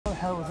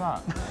hell was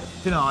that?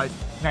 Denied.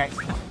 Next.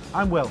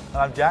 I'm Will. And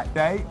I'm Jack.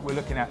 Today we're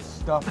looking at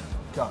stuffed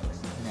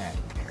duck's neck.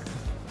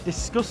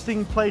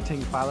 Disgusting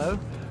plating, fallow.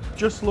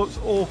 Just looks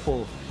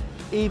awful,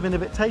 even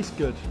if it tastes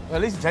good. Well,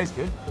 at least it tastes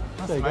good.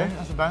 That's There you go. amazing.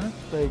 That's a bonus.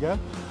 There you go.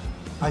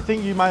 I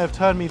think you might have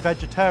turned me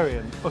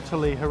vegetarian.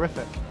 Utterly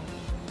horrific.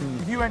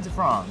 If you went to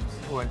France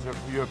or into a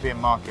European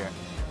market,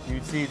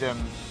 you'd see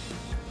them,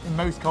 in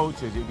most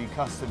cultures, it'd be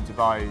custom to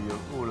buy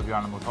all of your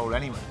animals whole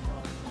anyway.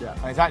 Yeah.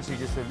 And it's actually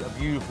just a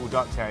beautiful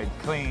duck's head,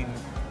 clean,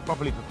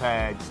 properly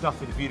prepared, stuffed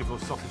with a beautiful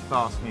sausage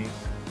fast meat.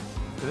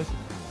 Delicious.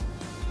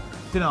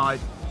 Denied.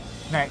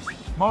 Next.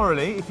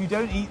 Morally, if you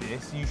don't eat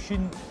this, you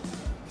shouldn't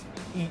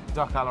eat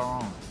duck à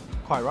l'orange.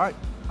 Quite right.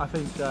 I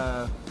think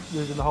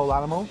using the whole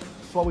animal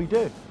is what we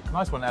do.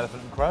 Nice one,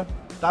 elephant and crow.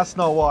 That's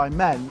not what I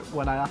meant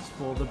when I asked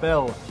for the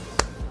bill.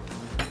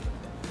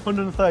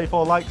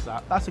 134 likes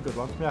that. That's a good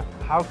one. Yeah.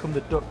 How come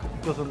the duck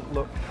doesn't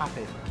look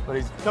happy? But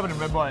he's covered in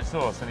red wine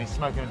sauce and he's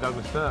smoking a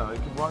Douglas fir.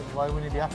 Why wouldn't he be happy?